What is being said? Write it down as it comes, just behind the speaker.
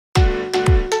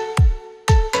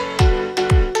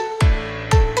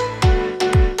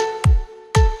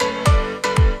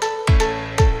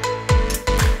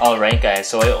Alright guys,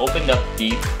 so I opened up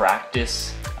the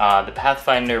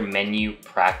Pathfinder menu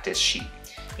practice sheet.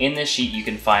 In this sheet you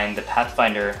can find the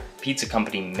Pathfinder Pizza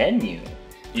Company menu.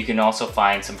 You can also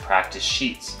find some practice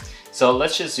sheets. So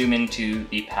let's just zoom into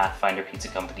the Pathfinder Pizza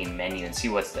Company menu and see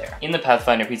what's there. In the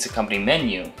Pathfinder Pizza Company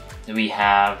menu, we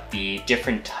have the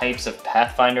different types of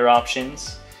Pathfinder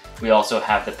options. We also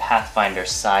have the Pathfinder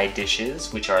side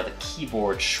dishes, which are the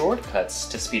keyboard shortcuts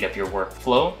to speed up your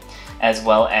workflow, as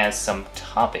well as some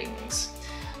toppings.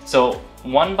 So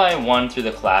one by one through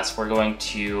the class, we're going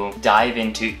to dive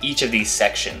into each of these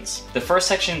sections. The first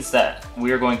sections that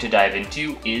we're going to dive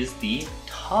into is the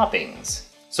toppings.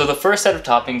 So the first set of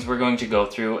toppings we're going to go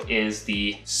through is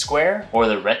the square or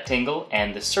the rectangle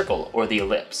and the circle or the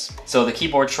ellipse. So the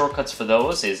keyboard shortcuts for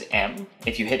those is M.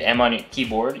 If you hit M on your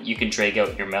keyboard, you can drag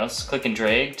out your mouse, click and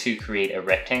drag to create a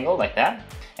rectangle like that.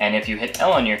 And if you hit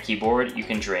L on your keyboard, you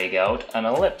can drag out an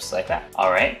ellipse like that. All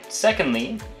right.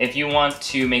 Secondly, if you want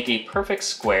to make a perfect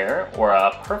square or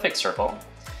a perfect circle,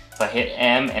 if I hit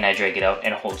M and I drag it out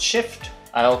and hold Shift,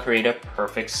 I'll create a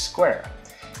perfect square.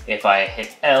 If I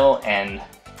hit L and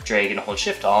drag and hold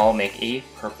Shift, I'll make a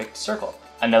perfect circle.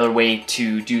 Another way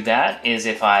to do that is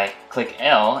if I click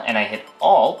L and I hit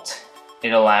Alt,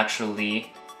 it'll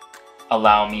actually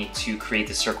allow me to create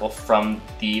the circle from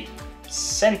the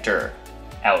center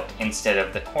out instead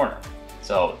of the corner.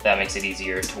 So that makes it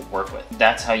easier to work with.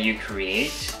 That's how you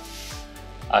create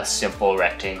a simple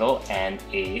rectangle and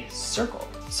a circle.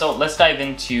 So let's dive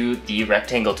into the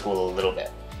rectangle tool a little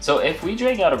bit. So if we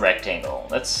drag out a rectangle,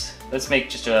 let's make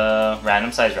just a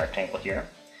random size rectangle here.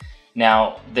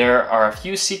 Now, there are a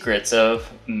few secrets of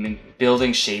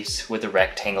building shapes with the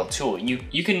rectangle tool.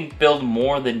 You can build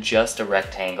more than just a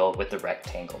rectangle with the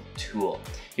rectangle tool.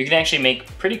 You can actually make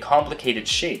pretty complicated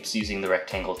shapes using the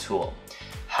rectangle tool.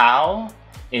 How?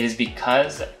 It is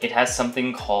because it has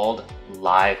something called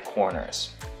live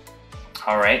corners.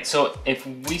 All right, so if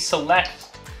we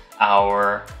select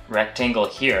our rectangle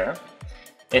here,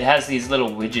 it has these little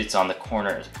widgets on the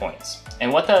corner points.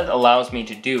 And what that allows me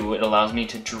to do, it allows me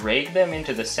to drag them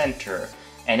into the center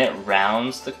and it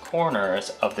rounds the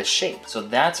corners of the shape. So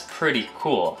that's pretty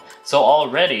cool. So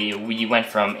already we went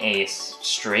from a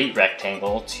straight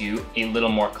rectangle to a little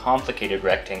more complicated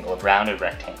rectangle, a rounded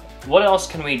rectangle. What else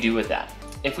can we do with that?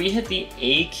 If we hit the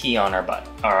A key on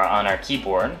our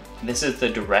keyboard, this is the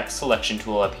direct selection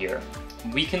tool up here.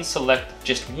 We can select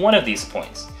just one of these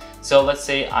points. So let's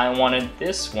say I wanted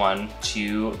this one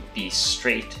to be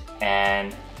straight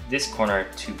and this corner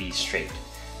to be straight.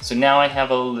 So now I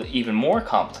have even more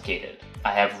complicated.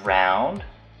 I have round,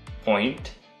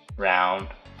 point, round,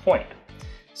 point.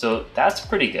 So that's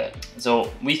pretty good.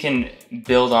 So we can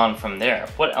build on from there.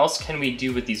 What else can we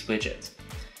do with these widgets?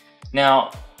 Now,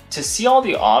 to see all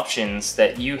the options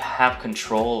that you have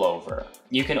control over,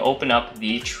 you can open up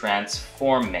the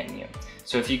transform menu.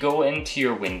 So if you go into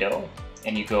your window,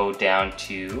 and you go down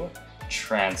to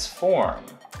transform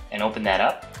and open that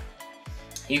up,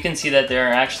 you can see that there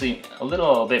are actually a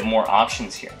little bit more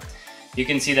options here. You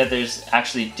can see that there's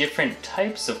actually different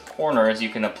types of corners you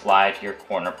can apply to your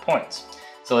corner points.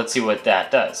 So let's see what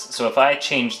that does. So if I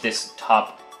change this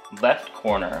top left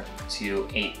corner to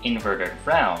an inverted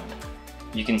round,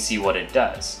 you can see what it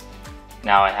does.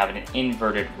 Now I have an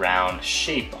inverted round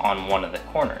shape on one of the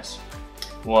corners.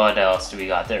 What else do we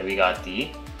got there? We got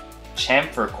the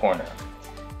chamfer corner.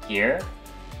 Here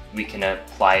we can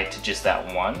apply it to just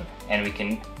that one and we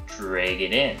can drag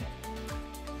it in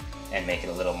and make it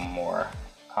a little more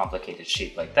complicated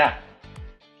shape like that.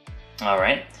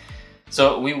 Alright,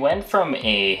 so we went from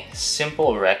a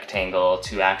simple rectangle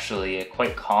to actually a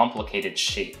quite complicated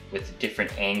shape with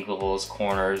different angles,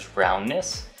 corners,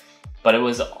 roundness, but it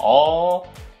was all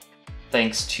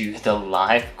thanks to the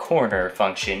live corner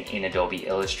function in Adobe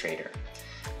Illustrator.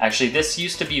 Actually, this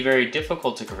used to be very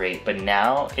difficult to create, but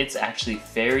now it's actually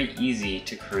very easy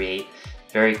to create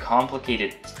very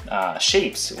complicated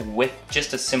shapes with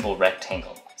just a simple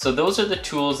rectangle. So those are the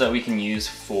tools that we can use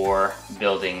for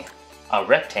building a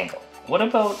rectangle. What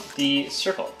about the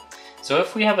circle? So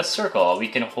if we have a circle, we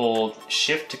can hold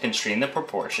Shift to constrain the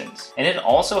proportions. And it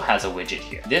also has a widget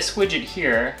here. This widget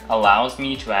here allows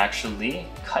me to actually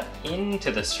cut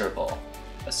into the circle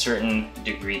a certain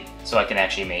degree. So I can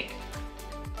actually make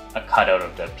a cutout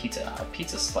of the pizza, a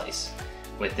pizza slice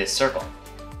with this circle.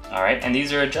 All right, and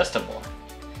these are adjustable.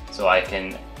 So I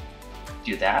can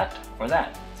do that or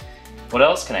that. What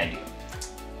else can I do?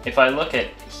 If I look at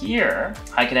here,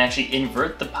 I can actually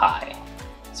invert the pie.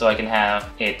 So I can have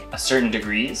it a certain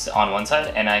degrees on one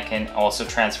side and I can also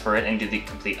transfer it and do the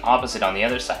complete opposite on the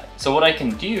other side. So what I can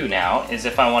do now is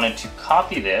if I wanted to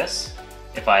copy this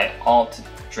If I alt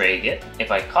drag it,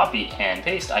 if I copy and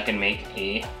paste, I can make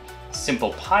a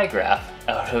simple pie graph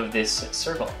out of this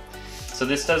circle. So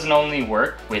this doesn't only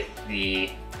work with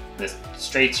this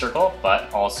straight circle,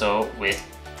 but also with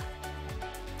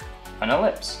an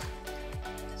ellipse.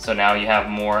 So now you have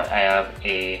more of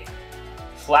a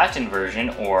flattened version,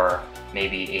 or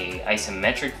maybe a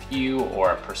isometric view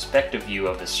or a perspective view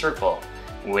of the circle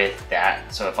with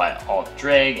that. So if I alt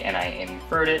drag and I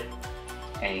invert it,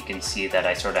 and you can see that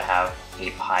I sort of have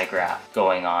a pie graph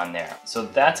going on there. So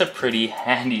that's a pretty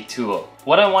handy tool.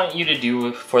 What I want you to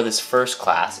do for this first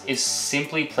class is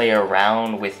simply play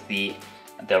around with the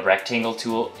rectangle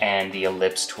tool and the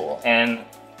ellipse tool and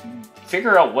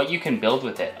figure out what you can build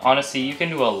with it. Honestly, you can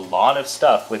do a lot of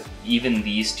stuff with even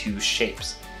these two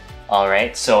shapes. All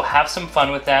right, so have some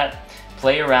fun with that.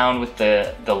 Play around with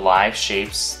the live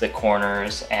shapes, the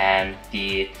corners, and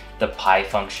the pie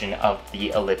function of the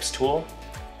ellipse tool.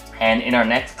 And in our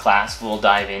next class, we'll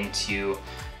dive into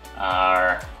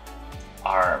our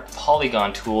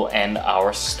polygon tool and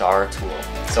our star tool.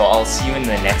 So I'll see you in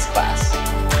the next class.